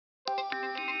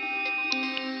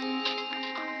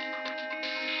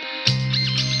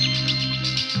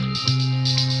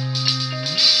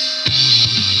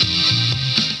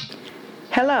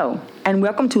Hello, and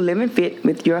welcome to Living Fit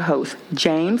with your hosts,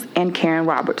 James and Karen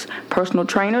Roberts, personal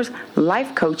trainers,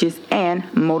 life coaches, and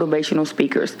motivational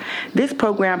speakers. This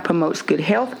program promotes good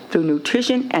health through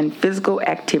nutrition and physical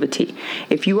activity.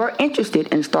 If you are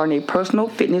interested in starting a personal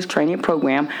fitness training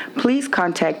program, please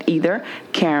contact either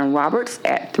Karen Roberts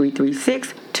at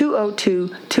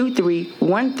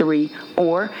 336-202-2313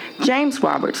 or James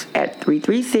Roberts at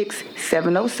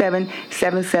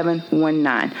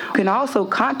 336-707-7719. You can also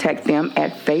contact them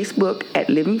at Facebook at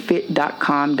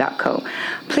livingfit.com.co.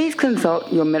 Please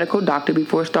consult your medical doctor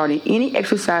before starting any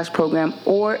exercise program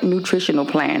or nutritional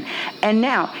plan. And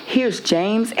now, here's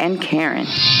James and Karen.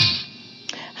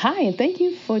 Hi, and thank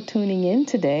you for tuning in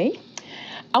today.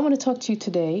 I want to talk to you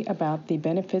today about the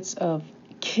benefits of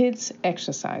kids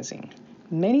exercising.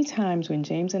 Many times when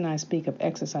James and I speak of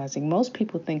exercising, most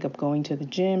people think of going to the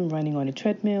gym, running on a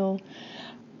treadmill,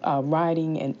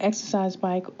 riding an exercise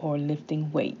bike, or lifting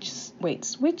weights,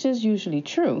 which is usually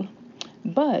true.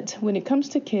 But when it comes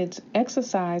to kids,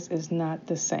 exercise is not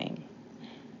the same.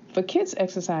 For kids,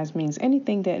 exercise means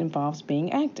anything that involves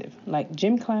being active, like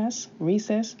gym class,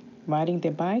 recess, riding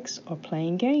their bikes, or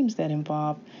playing games that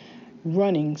involve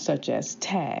running, such as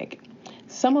tag.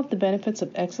 Some of the benefits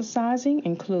of exercising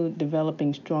include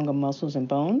developing stronger muscles and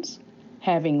bones,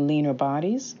 having leaner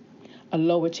bodies, a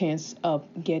lower chance of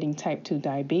getting type 2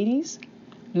 diabetes,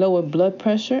 lower blood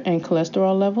pressure and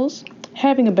cholesterol levels,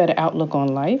 having a better outlook on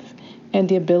life, and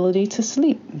the ability to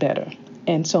sleep better,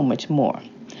 and so much more.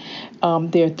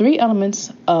 There are three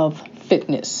elements of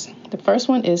fitness. The first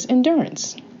one is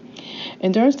endurance.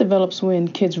 Endurance develops when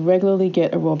kids regularly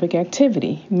get aerobic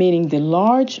activity, meaning the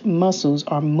large muscles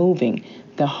are moving,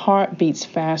 the heart beats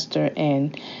faster,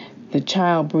 and the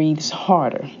child breathes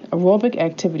harder. Aerobic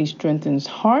activity strengthens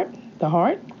the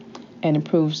heart, and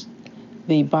improves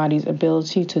the body's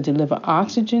ability to deliver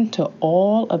oxygen to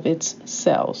all of its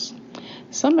cells.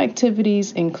 Some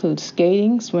activities include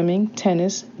skating, swimming,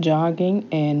 tennis, jogging,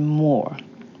 and more.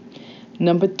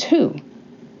 Number 2,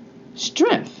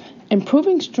 strength.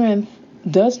 Improving strength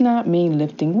does not mean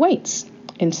lifting weights.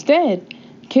 Instead,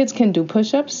 kids can do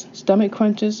push-ups, stomach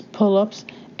crunches, pull-ups,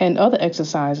 and other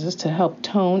exercises to help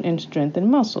tone and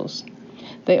strengthen muscles.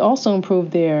 They also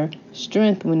improve their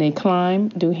strength when they climb,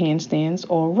 do handstands,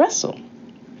 or wrestle.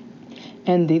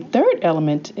 And the third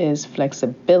element is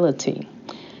flexibility.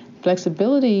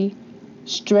 Flexibility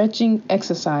stretching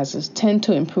exercises tend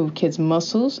to improve kids'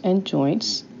 muscles and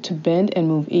joints to bend and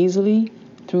move easily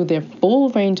through their full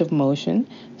range of motion,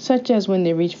 such as when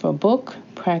they reach for a book,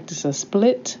 practice a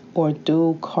split, or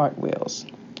do cartwheels.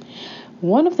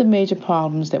 One of the major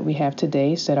problems that we have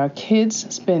today is that our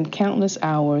kids spend countless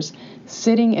hours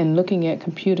sitting and looking at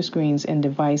computer screens and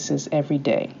devices every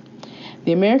day.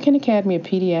 The American Academy of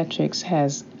Pediatrics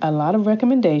has a lot of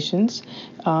recommendations,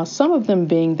 some of them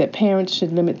being that parents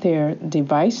should limit their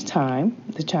device time,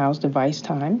 the child's device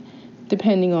time,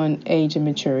 depending on age and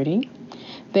maturity.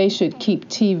 They should keep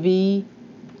TVs,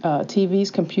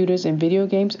 computers, and video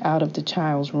games out of the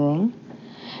child's room,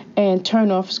 and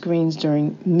turn off screens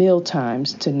during meal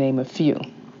times, to name a few.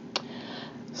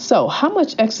 So, how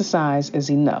much exercise is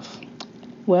enough?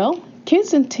 Well,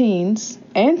 kids and teens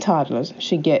and toddlers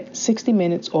should get 60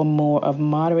 minutes or more of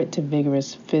moderate to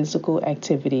vigorous physical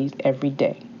activity every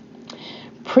day.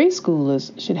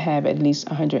 Preschoolers should have at least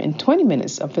 120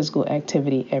 minutes of physical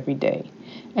activity every day.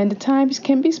 And the times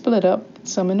can be split up,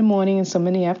 some in the morning and some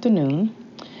in the afternoon.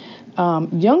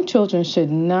 Young children should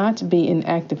not be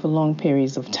inactive for long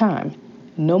periods of time,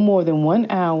 no more than 1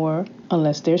 hour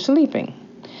unless they're sleeping.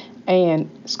 And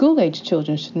school-age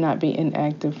children should not be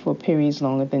inactive for periods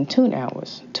longer than 2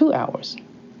 hours.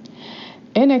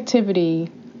 Inactivity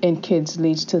in kids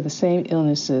leads to the same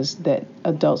illnesses that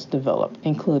adults develop,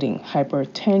 including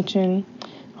hypertension,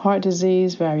 heart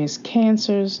disease, various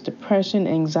cancers, depression,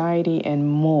 anxiety, and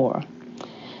more.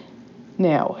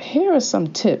 Now, here are some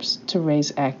tips to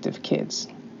raise active kids.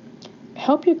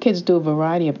 Help your kids do a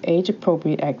variety of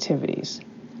age-appropriate activities.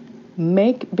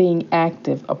 Make being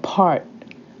active a part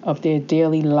of their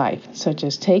daily life, such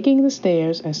as taking the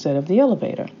stairs instead of the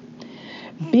elevator.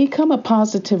 Become a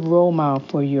positive role model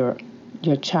for your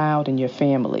child and your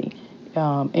family.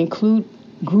 Include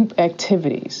group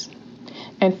activities.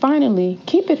 And finally,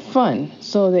 keep it fun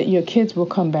so that your kids will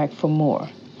come back for more.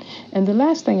 And the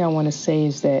last thing I want to say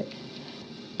is that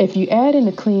if you add in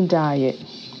a clean diet,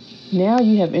 now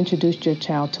you have introduced your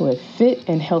child to a fit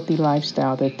and healthy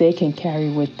lifestyle that they can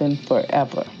carry with them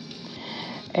forever.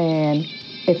 And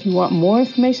if you want more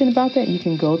information about that, you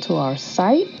can go to our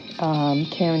site,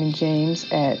 Karen and James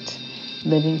at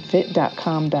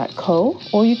livingfit.com.co,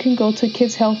 or you can go to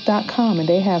kidshealth.com, and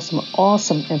they have some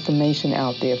awesome information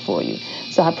out there for you.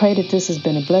 So I pray that this has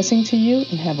been a blessing to you,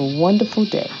 and have a wonderful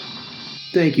day.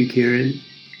 Thank you, Karen.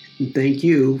 And thank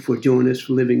you for joining us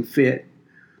for Living Fit.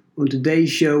 On today's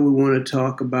show, we want to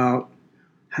talk about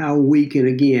how we can,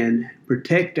 again,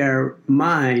 protect our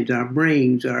minds, our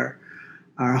brains, our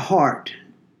heart.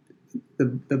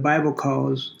 The Bible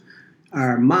calls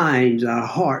our minds our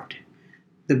heart.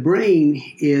 The brain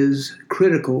is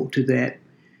critical to that.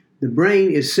 The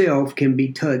brain itself can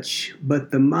be touched,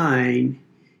 but the mind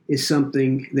is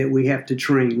something that we have to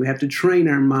train. We have to train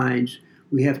our minds.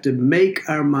 We have to make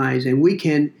our minds, and we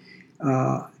can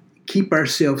keep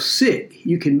ourselves sick.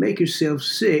 You can make yourself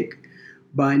sick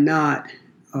by not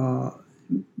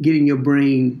getting your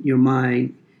brain, your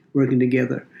mind working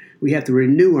together. We have to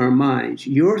renew our minds.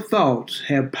 Your thoughts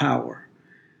have power.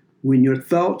 When your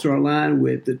thoughts are aligned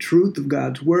with the truth of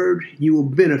God's word, you will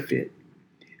benefit.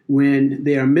 When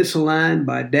they are misaligned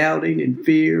by doubting and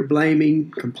fear, blaming,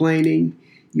 complaining,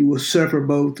 you will suffer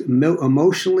both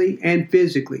emotionally and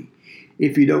physically.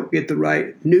 If you don't get the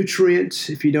right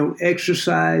nutrients, if you don't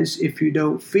exercise, if you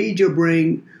don't feed your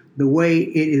brain the way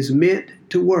it is meant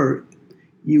to work,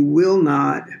 you will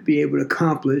not be able to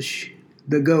accomplish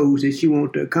the goals that you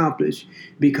want to accomplish,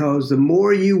 because the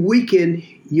more you weaken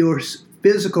your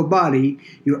physical body,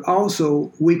 you're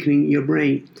also weakening your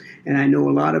brain. And I know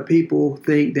a lot of people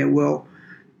think that, well,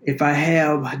 if I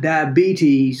have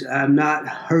diabetes, I'm not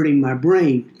hurting my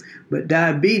brain. But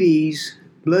diabetes,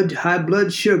 high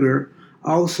blood sugar,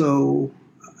 also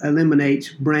eliminates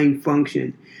brain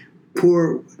function.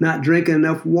 Not drinking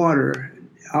enough water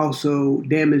also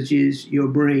damages your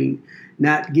brain.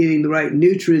 Not getting the right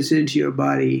nutrients into your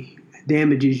body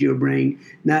damages your brain.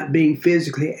 Not being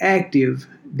physically active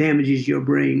damages your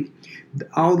brain.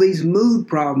 All these mood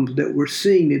problems that we're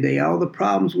seeing today, all the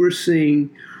problems we're seeing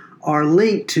are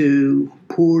linked to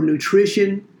poor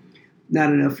nutrition,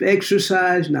 not enough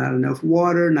exercise, not enough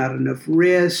water, not enough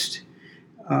rest.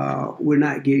 We're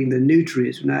not getting the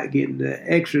nutrients. We're not getting the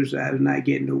exercise. We're not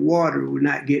getting the water. We're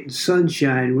not getting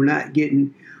sunshine. We're not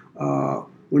getting.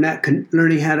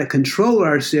 Learning how to control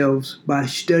ourselves by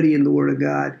studying the Word of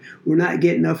God. We're not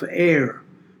getting enough air.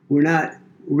 We're not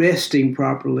resting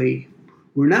properly.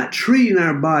 We're not treating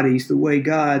our bodies the way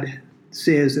God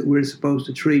says that we're supposed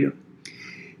to treat them.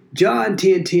 John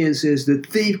 10:10 says, "The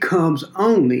thief comes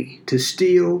only to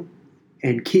steal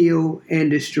and kill and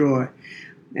destroy."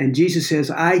 And Jesus says,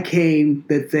 "I came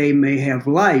that they may have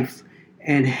life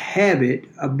and have it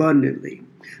abundantly."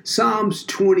 Psalms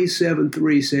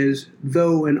 27:3 says,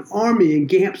 "Though an army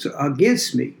encamps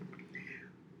against me,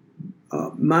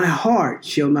 my heart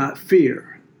shall not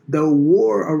fear. Though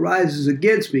war arises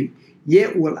against me,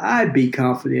 yet will I be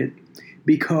confident,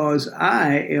 because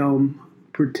I am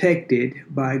protected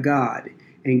by God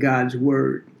and God's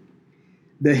word."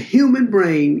 The human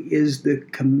brain is the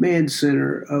command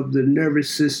center of the nervous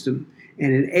system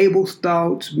and enables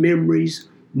thoughts, memories,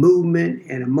 movement,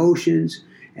 and emotions,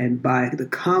 and by the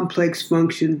complex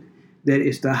function that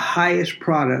is the highest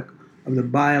product of the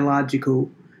biological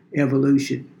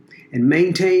evolution. And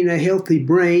maintaining a healthy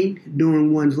brain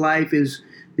during one's life is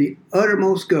the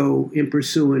uttermost goal in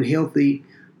pursuing healthy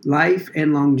life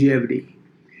and longevity.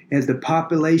 As the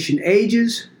population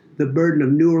ages, the burden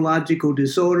of neurological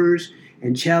disorders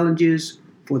and challenges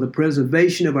for the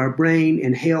preservation of our brain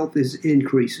and health is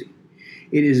increasing.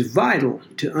 It is vital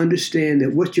to understand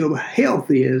that what your health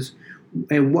is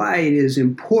and why it is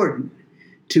important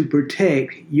to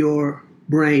protect your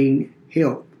brain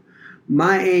health.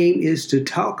 My aim is to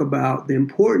talk about the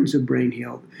importance of brain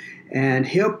health and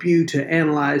help you to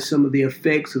analyze some of the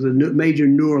effects of the major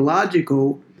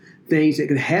neurological things that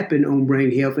can happen on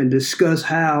brain health, and discuss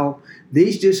how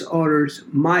these disorders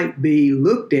might be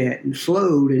looked at and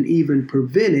slowed and even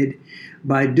prevented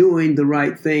by doing the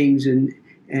right things. And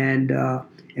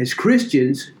as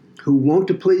Christians who want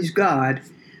to please God,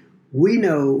 we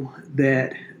know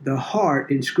that the heart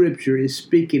in Scripture is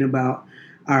speaking about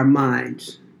our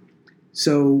minds.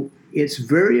 So it's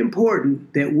very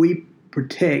important that we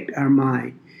protect our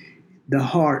mind, the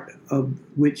heart of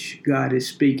which God is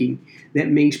speaking.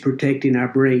 That means protecting our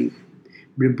brain.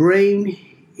 The brain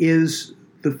is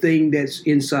the thing that's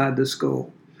inside the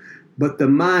skull, but the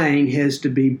mind has to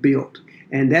be built.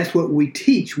 And that's what we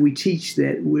teach. We teach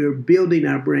that we're building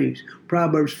our brains.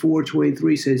 Proverbs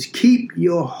 4:23 says, "Keep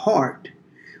your heart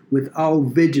with all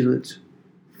vigilance,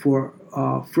 for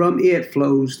from it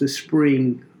flows the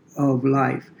spring of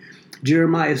life."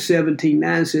 Jeremiah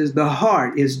 17:9 says, "The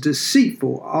heart is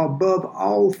deceitful above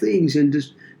all things and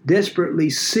desperately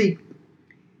seek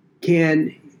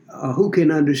can who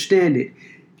can understand it?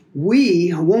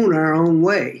 We want our own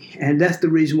way, and that's the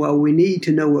reason why we need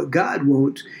to know what God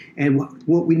wants and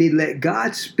what we need to let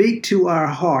God speak to our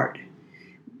heart.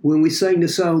 When we sing the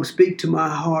song, "Speak to my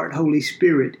heart, Holy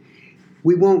Spirit,"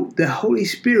 we want the Holy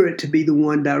Spirit to be the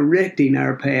one directing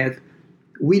our path.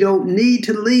 We don't need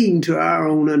to lean to our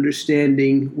own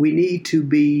understanding. We need to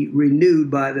be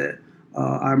renewed by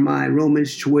our mind.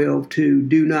 Romans 12:2,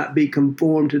 "Do not be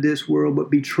conformed to this world, but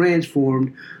be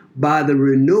transformed by the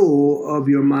renewal of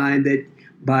your mind, that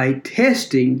by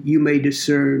testing you may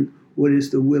discern what is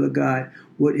the will of God,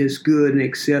 what is good and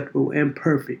acceptable and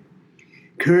perfect."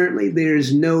 Currently, there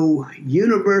is no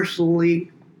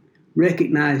universally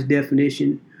recognized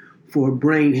definition for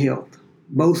brain health.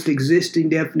 Most existing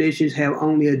definitions have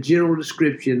only a general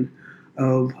description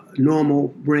of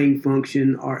normal brain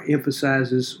function or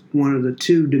emphasizes one of the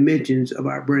two dimensions of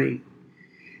our brain.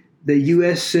 The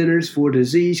U.S. Centers for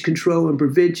Disease Control and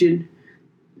Prevention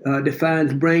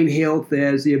defines brain health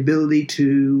as the ability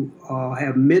to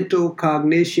have mental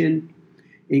cognition,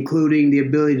 including the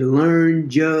ability to learn,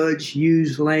 judge,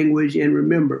 use language, and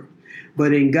remember.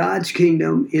 But in God's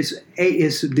kingdom, it's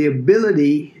the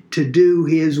ability to do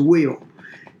His will.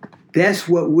 That's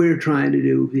what we're trying to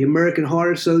do. The American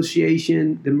Heart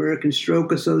Association, the American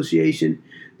Stroke Association,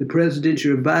 the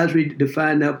Presidential Advisory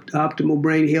defined optimal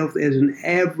brain health as an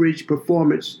average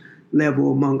performance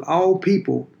level among all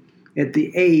people at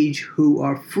the age who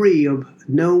are free of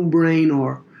known brain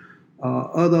or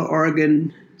other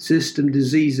organ system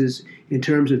diseases in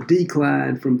terms of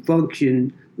decline from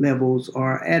function levels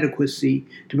or adequacy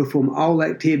to perform all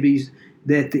activities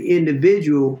that the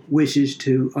individual wishes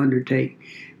to undertake.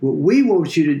 What we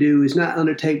want you to do is not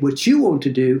undertake what you want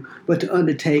to do, but to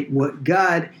undertake what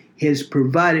God has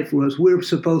provided for us. We're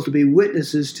supposed to be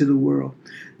witnesses to the world.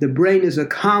 The brain is a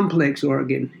complex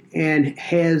organ and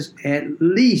has at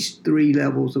least 3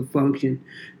 levels of function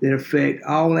that affect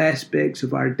all aspects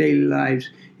of our daily lives: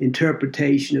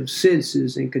 interpretation of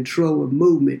senses and control of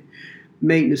movement,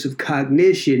 maintenance of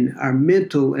cognition, our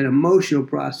mental and emotional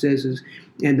processes,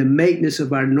 and the maintenance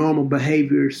of our normal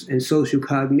behaviors and social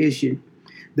cognition.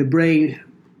 The brain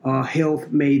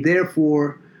health may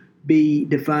therefore be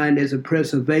defined as a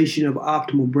preservation of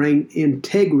optimal brain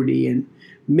integrity and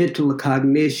mental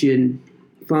cognition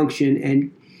function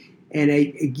and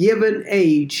a given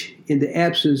age in the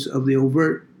absence of the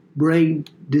overt brain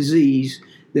disease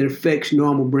that affects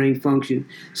normal brain function.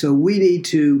 So we need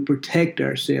to protect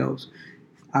ourselves,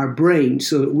 our brain,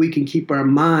 so that we can keep our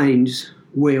minds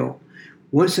well.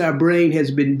 Once our brain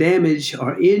has been damaged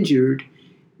or injured,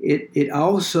 it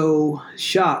also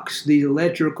shocks the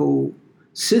electrical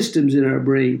systems in our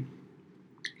brain.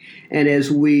 And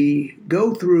as we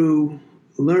go through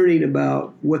learning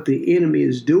about what the enemy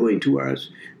is doing to us,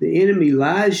 the enemy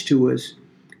lies to us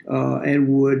and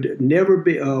would never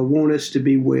want us to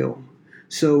be well.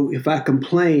 So if I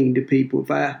complain to people, if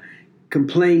I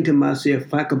complain to myself,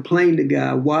 if I complain to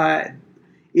God, why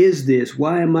is this?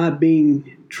 Why am I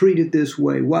being treated this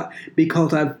way? Why?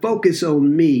 Because I focus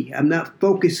on me. I'm not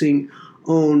focusing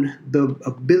on the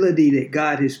ability that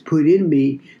God has put in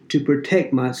me to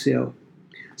protect myself.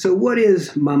 So what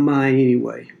is my mind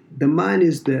anyway? The mind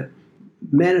is the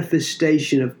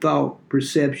manifestation of thought,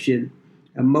 perception,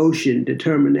 emotion,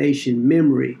 determination,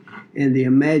 memory, and the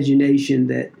imagination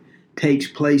that takes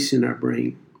place in our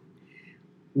brain.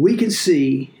 We can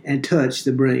see and touch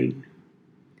the brain,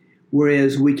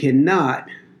 whereas we cannot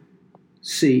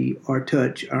see or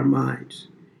touch our minds.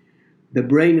 The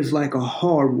brain is like a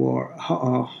hardware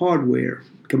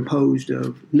composed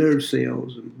of nerve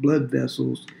cells and blood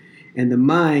vessels, and the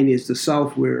mind is the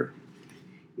software.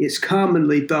 It's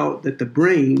commonly thought that the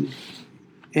brain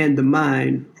and the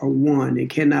mind are one and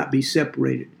cannot be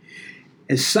separated.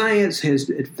 As science has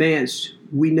advanced,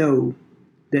 we know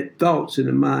that thoughts in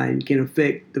the mind can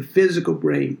affect the physical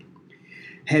brain.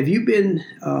 Have you been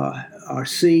or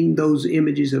seen those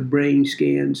images of brain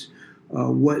scans?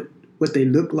 What they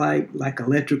look like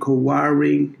electrical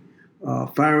wiring,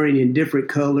 firing in different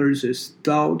colors as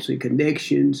thoughts and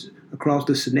connections across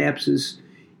the synapses.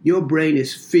 Your brain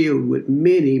is filled with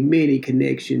many, many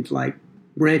connections like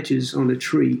branches on a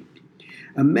tree.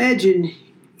 Imagine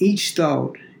each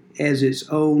thought as its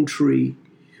own tree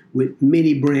with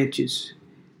many branches.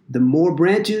 The more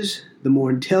branches, the more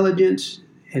intelligence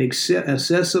and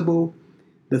accessible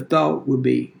the thought will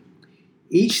be.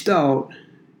 Each thought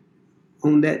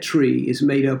on that tree is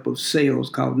made up of cells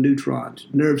called neutrons,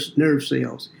 nerve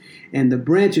cells, and the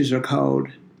branches are called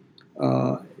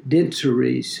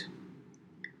dentaries.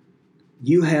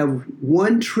 You have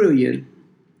 1 trillion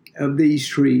of these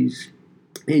trees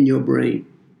in your brain,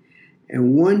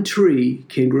 And one tree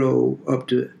can grow up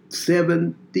to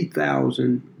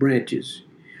 70,000 branches,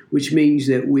 which means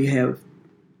that we have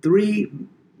 3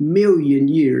 million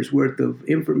years worth of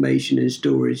information and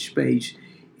storage space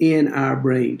in our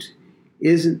brains.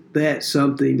 Isn't that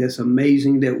something that's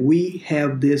amazing that we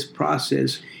have this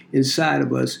process inside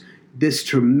of us, this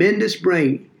tremendous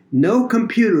brain? No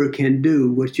computer can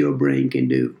do what your brain can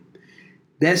do.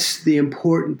 That's the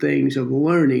important things of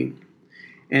learning.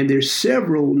 And there's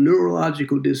several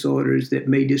neurological disorders that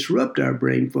may disrupt our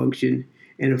brain function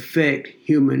and affect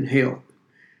human health.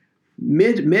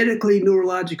 Medically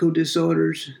neurological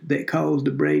disorders that cause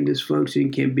the brain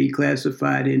dysfunction can be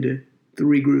classified into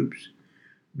 3 groups.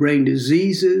 Brain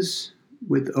diseases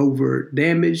with overt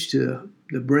damage to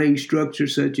the brain structure,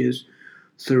 such as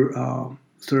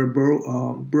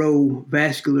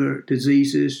cerebrovascular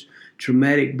diseases,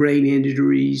 traumatic brain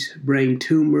injuries, brain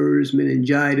tumors,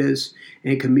 meningitis,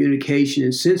 and communication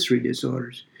and sensory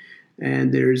disorders.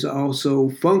 And there's also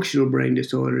functional brain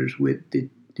disorders with the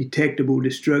detectable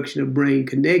destruction of brain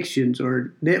connections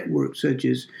or networks, such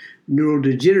as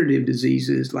neurodegenerative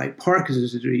diseases like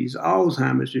Parkinson's disease,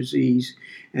 Alzheimer's disease,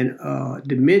 and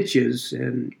dementias,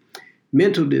 and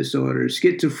mental disorders,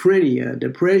 schizophrenia,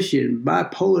 depression,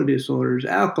 bipolar disorders,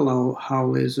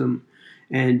 alcoholism,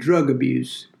 and drug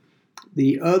abuse.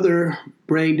 The other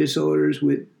brain disorders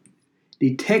with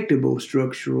detectable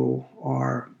structural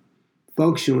or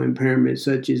functional impairments,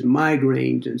 such as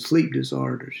migraines and sleep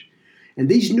disorders. And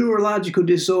these neurological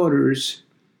disorders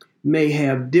may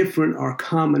have different or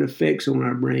common effects on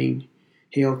our brain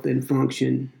health and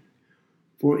function.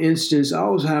 For instance,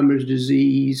 Alzheimer's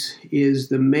disease is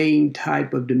the main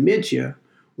type of dementia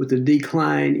with a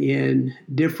decline in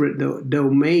different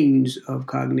domains of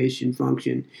cognition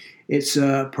function. It's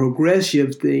a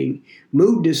progressive thing.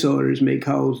 Mood disorders may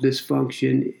cause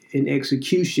dysfunction in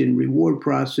execution, reward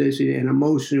processing, and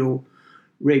emotional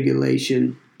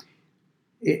regulation.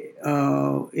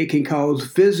 It can cause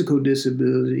physical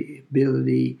disability,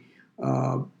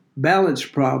 balance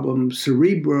problems,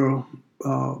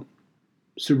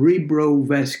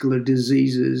 cerebrovascular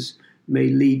diseases may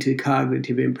lead to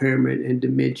cognitive impairment and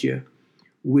dementia,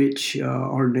 which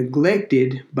are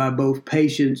neglected by both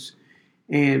patients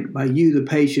and by you, the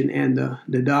patient, and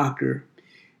the doctor.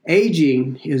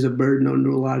 Aging is a burden on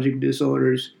neurological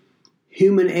disorders.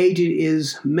 Human aging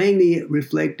is mainly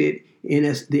reflected in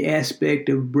the aspect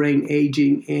of brain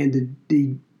aging and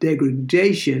the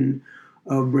degradation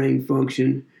of brain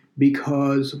function,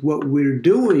 because what we're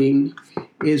doing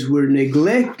is we're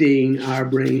neglecting our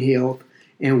brain health,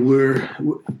 and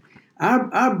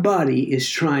our body is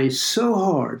trying so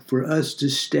hard for us to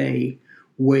stay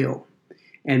well.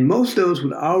 And most of us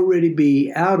would already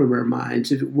be out of our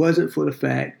minds if it wasn't for the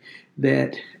fact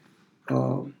that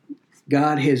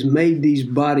God has made these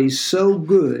bodies so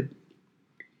good,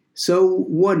 so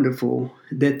wonderful,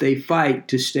 that they fight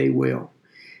to stay well.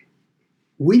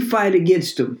 We fight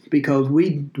against them because we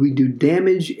do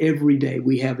damage every day.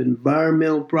 We have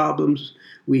environmental problems.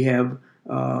 We have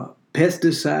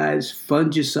pesticides,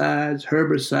 fungicides,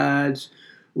 herbicides.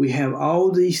 We have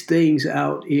all these things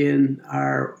out in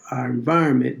our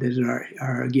environment that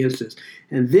are against us.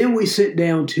 And then we sit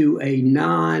down to a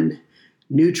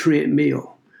non-nutrient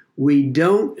meal. We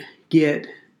don't get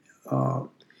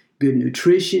good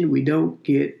nutrition. We don't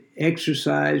get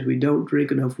exercise. We don't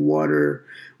drink enough water.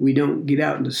 We don't get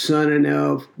out in the sun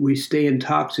enough. We stay in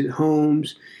toxic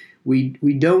homes. We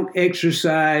don't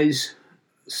exercise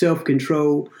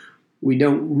self-control. We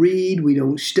don't read. We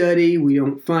don't study. We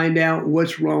don't find out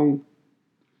what's wrong.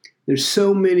 There's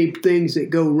so many things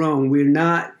that go wrong. We're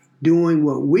not doing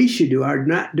what we should do. We're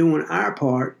not doing our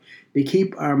part to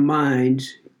keep our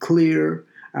minds clear,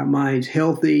 our minds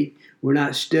healthy. We're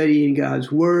not studying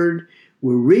God's Word.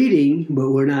 We're reading,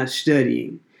 but we're not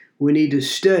studying. We need to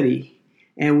study,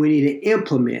 and we need to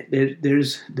implement.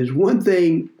 There's one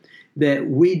thing that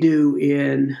we do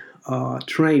in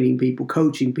training people,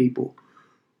 coaching people.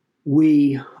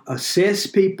 We assess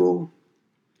people,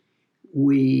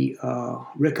 we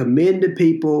recommend to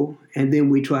people, and then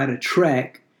we try to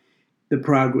track the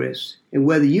progress. And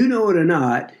whether you know it or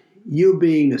not, you're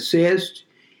being assessed.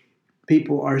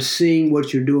 People are seeing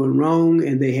what you're doing wrong,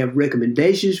 and they have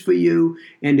recommendations for you,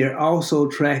 and they're also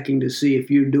tracking to see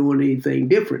if you're doing anything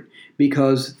different,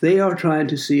 because they are trying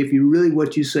to see if you're really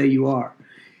what you say you are.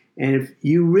 And if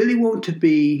you really want to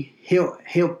be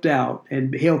helped out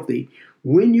and healthy,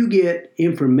 when you get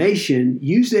information,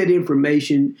 use that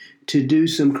information to do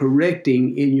some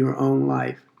correcting in your own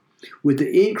life. With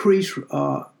the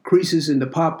increases in the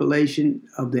population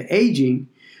of the aging,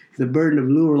 the burden of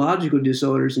neurological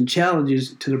disorders and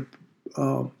challenges to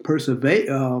the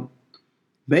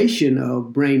elevation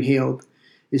of brain health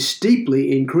is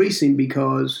steeply increasing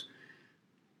because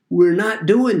we're not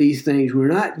doing these things. We're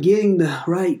not getting the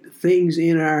right things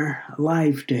in our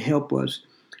life to help us.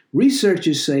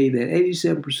 Researchers say that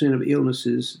 87% of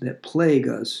illnesses that plague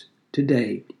us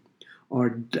today are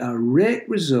a direct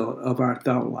result of our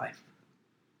thought life.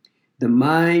 The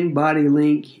mind-body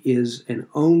link is an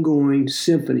ongoing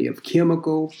symphony of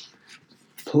chemical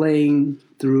playing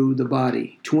through the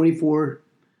body 24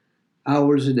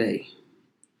 hours a day.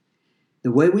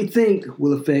 The way we think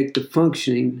will affect the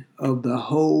functioning of the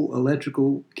whole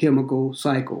electrical chemical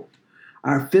cycle.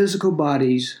 Our physical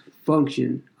bodies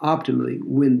function optimally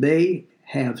when they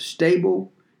have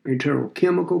stable internal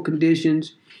chemical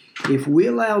conditions. If we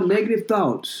allow negative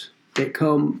thoughts that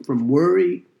come from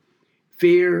worry,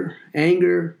 fear,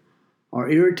 anger, or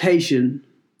irritation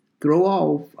throw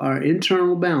off our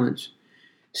internal balance,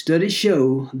 studies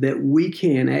show that we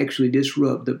can actually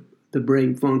disrupt the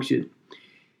brain function.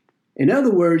 In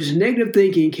other words, negative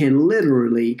thinking can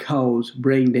literally cause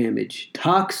brain damage.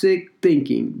 Toxic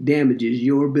thinking damages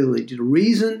your ability to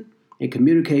reason and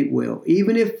communicate well.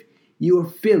 Even if you are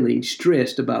feeling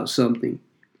stressed about something,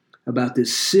 about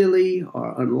this silly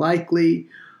or unlikely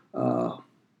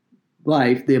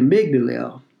life, the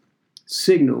amygdala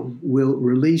signal will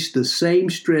release the same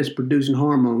stress-producing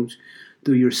hormones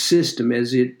through your system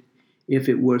as if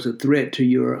it was a threat to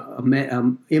your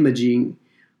imaging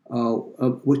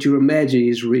of what you're imagining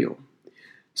is real.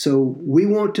 So we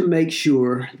want to make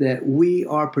sure that we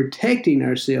are protecting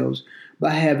ourselves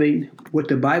by having what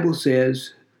the Bible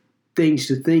says, things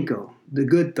to think on, the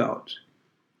good thoughts.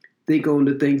 Think on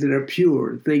the things that are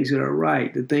pure, the things that are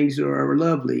right, the things that are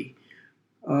lovely.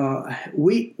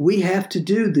 We have to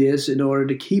do this in order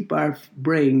to keep our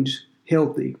brains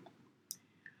healthy.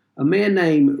 A man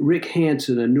named Rick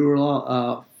Hanson,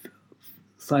 a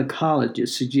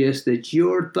psychologist, suggests that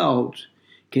your thoughts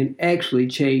can actually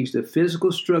change the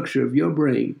physical structure of your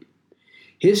brain.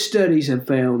 His studies have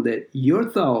found that your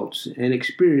thoughts and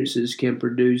experiences can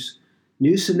produce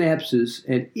new synapses,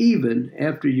 and even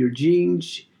after your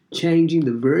genes changing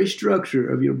the very structure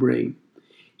of your brain.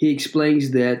 He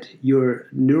explains that your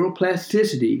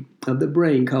neuroplasticity of the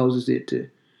brain causes it to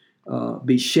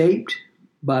be shaped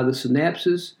by the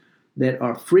synapses that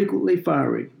are frequently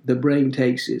firing. The brain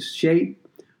takes its shape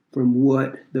from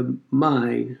what the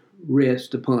mind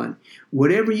rests upon.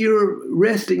 Whatever you're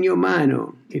resting your mind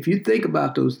on, if you think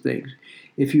about those things,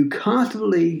 if you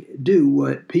constantly do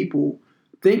what people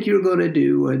think you're going to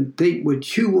do and think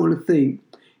what you want to think,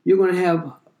 you're going to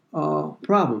have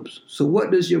problems. So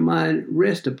what does your mind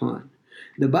rest upon?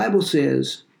 The Bible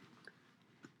says,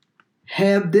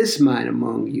 have this mind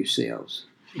among yourselves,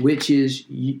 which is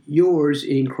yours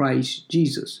in Christ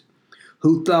Jesus,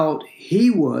 who thought he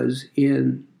was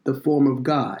in the form of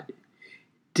God,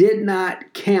 did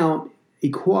not count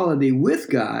equality with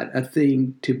God a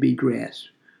thing to be grasped,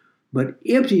 but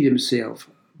emptied himself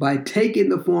by taking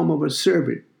the form of a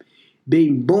servant,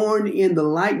 being born in the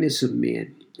likeness of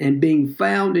men, and being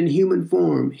found in human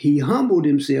form. He humbled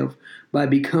himself by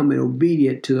becoming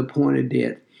obedient to the point of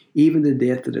death, even the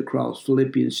death of the cross.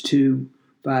 Philippians 2,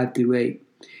 5-8.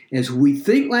 As we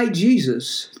think like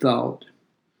Jesus thought,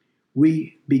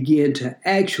 we begin to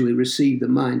actually receive the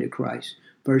mind of Christ.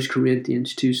 1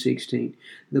 Corinthians 2:16.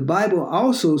 The Bible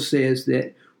also says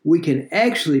that we can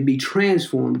actually be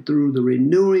transformed through the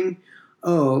renewing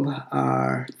of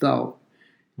our thought.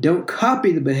 Don't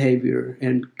copy the behavior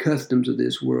and customs of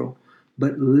this world,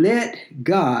 but let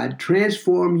God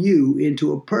transform you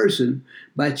into a person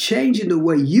by changing the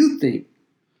way you think.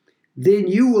 Then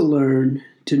you will learn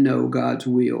to know God's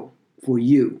will for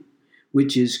you,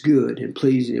 which is good and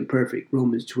pleasing and perfect.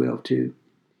 Romans 12:2.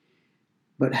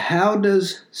 But how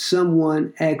does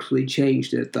someone actually change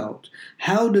their thoughts?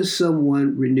 How does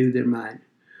someone renew their mind?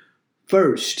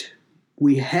 First,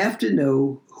 we have to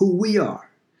know who we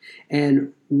are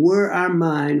and where our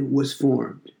mind was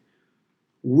formed.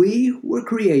 We were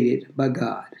created by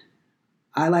God.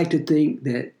 I like to think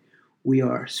that we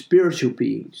are spiritual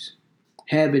beings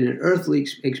having an earthly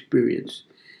experience.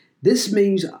 This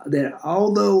means that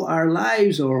although our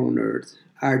lives are on earth,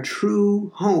 our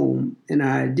true home and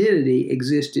our identity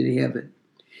exist in heaven.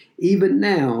 Even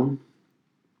now,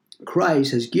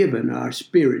 Christ has given our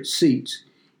spirit seats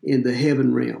in the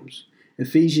heaven realms.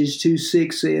 Ephesians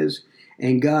 2:6 says,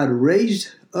 and God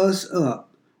raised us up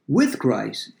with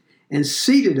Christ and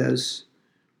seated us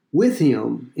with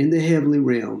him in the heavenly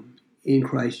realm in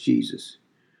Christ Jesus.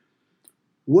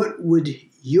 What would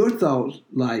your thought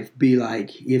life be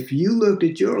like if you looked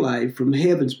at your life from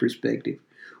heaven's perspective?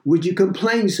 Would you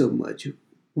complain so much?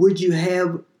 Would you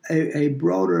have a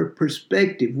broader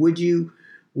perspective? Would you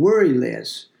Worry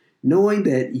less, knowing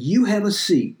that you have a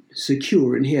seat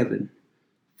secure in heaven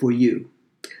for you.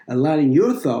 Aligning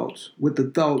your thoughts with the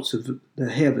thoughts of the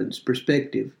heavens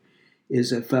perspective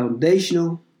is a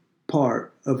foundational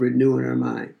part of renewing our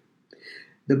mind.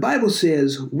 The Bible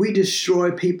says we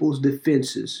destroy people's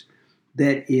defenses,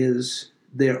 that is,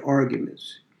 their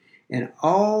arguments, and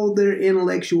all their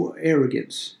intellectual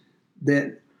arrogance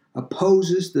that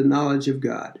opposes the knowledge of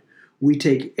God. We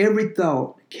take every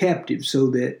thought captive so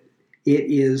that it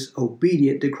is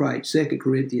obedient to Christ. 2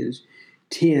 Corinthians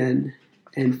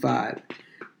 10:5.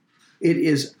 It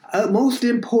is most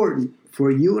important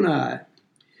for you and I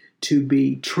to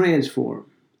be transformed,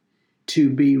 to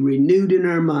be renewed in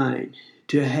our mind,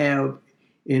 to have,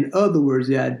 in other words,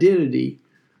 the identity,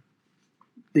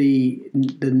 the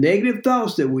negative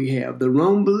thoughts that we have, the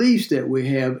wrong beliefs that we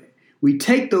have. We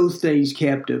take those things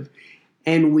captive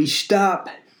and we stop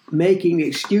making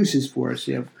excuses for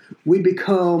ourselves. We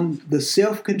become the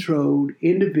self-controlled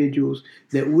individuals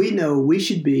that we know we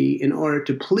should be in order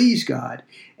to please God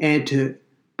and to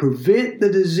prevent the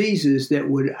diseases that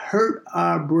would hurt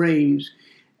our brains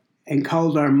and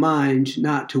cause our minds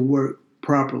not to work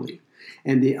properly.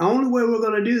 And the only way we're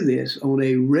going to do this on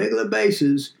a regular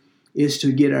basis is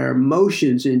to get our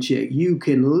emotions in check. You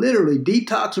can literally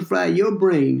detoxify your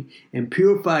brain and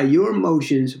purify your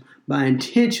emotions by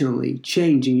intentionally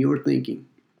changing your thinking.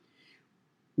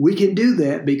 We can do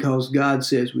that because God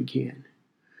says we can.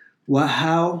 Well,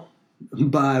 how?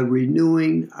 By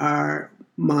renewing our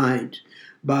minds,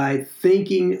 by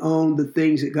thinking on the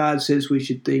things that God says we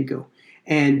should think of,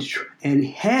 and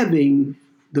having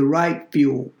the right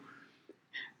fuel.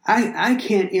 I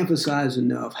can't emphasize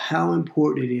enough how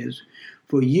important it is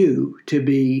for you to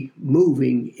be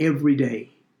moving every day.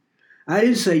 I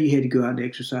didn't say you had to go out and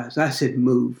exercise. I said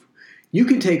move. You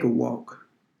can take a walk.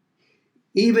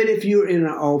 Even if you're in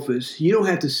an office, you don't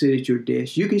have to sit at your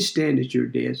desk. You can stand at your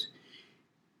desk.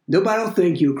 Nobody will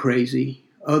think you're crazy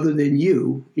other than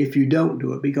you if you don't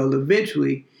do it, because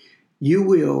eventually you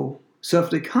will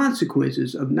suffer the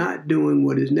consequences of not doing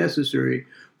what is necessary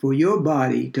for your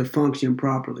body to function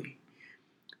properly.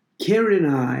 Karen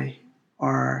and I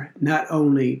are not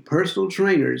only personal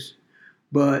trainers,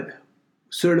 but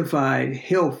certified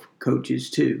health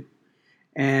coaches too,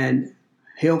 and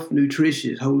health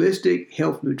nutritionists, holistic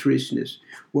health nutritionists.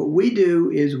 What we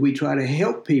do is we try to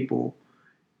help people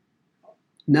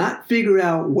not figure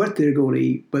out what they're going to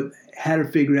eat, but how to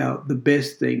figure out the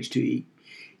best things to eat.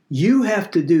 You have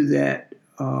to do that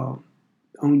on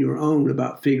your own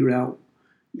about figuring out,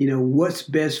 what's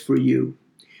best for you.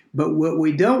 But what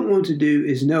we don't want to do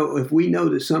is if we know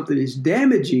that something is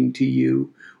damaging to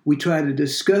you, we try to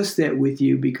discuss that with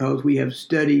you, because we have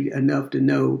studied enough to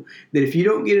know that if you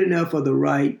don't get enough of the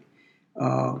right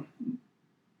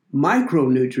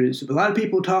micronutrients, a lot of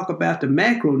people talk about the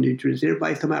macronutrients,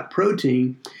 everybody's talking about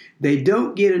protein. They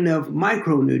don't get enough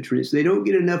micronutrients. They don't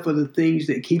get enough of the things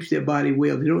that keeps their body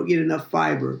well. They don't get enough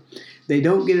fiber. They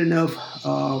don't get enough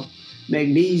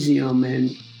magnesium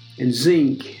and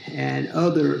zinc and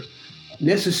other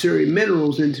necessary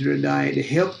minerals into their diet to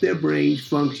help their brains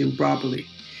function properly.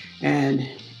 And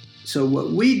so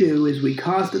what we do is we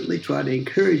constantly try to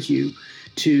encourage you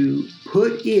to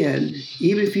put in,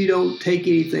 even if you don't take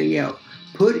anything out,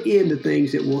 put in the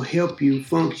things that will help you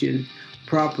function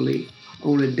properly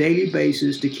on a daily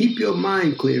basis to keep your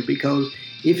mind clear. Because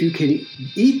if you can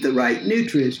eat the right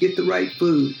nutrients, get the right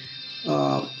food,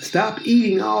 stop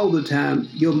eating all the time,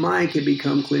 your mind can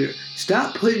become clear.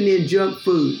 Stop putting in junk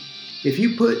food. If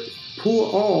you put poor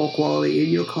oil quality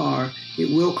in your car, it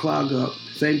will clog up.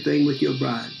 Same thing with your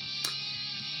brain.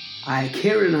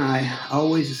 Karen and I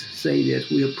always say this.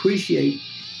 We appreciate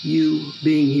you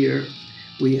being here.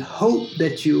 We hope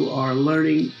that you are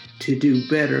learning to do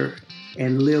better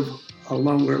and live a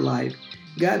longer life.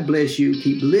 God bless you.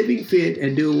 Keep living fit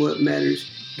and doing what matters.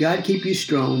 God keep you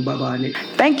strong. Bye-bye, Nick.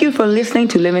 Thank you for listening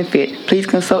to Living Fit. Please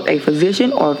consult a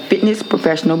physician or fitness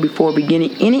professional before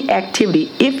beginning any activity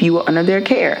if you are under their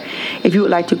care. If you would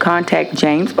like to contact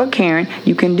James or Karen,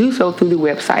 you can do so through the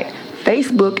website,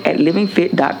 Facebook at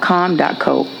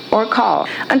livingfit.com.co, or call.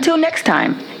 Until next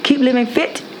time, keep living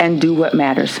fit and do what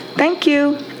matters. Thank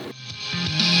you.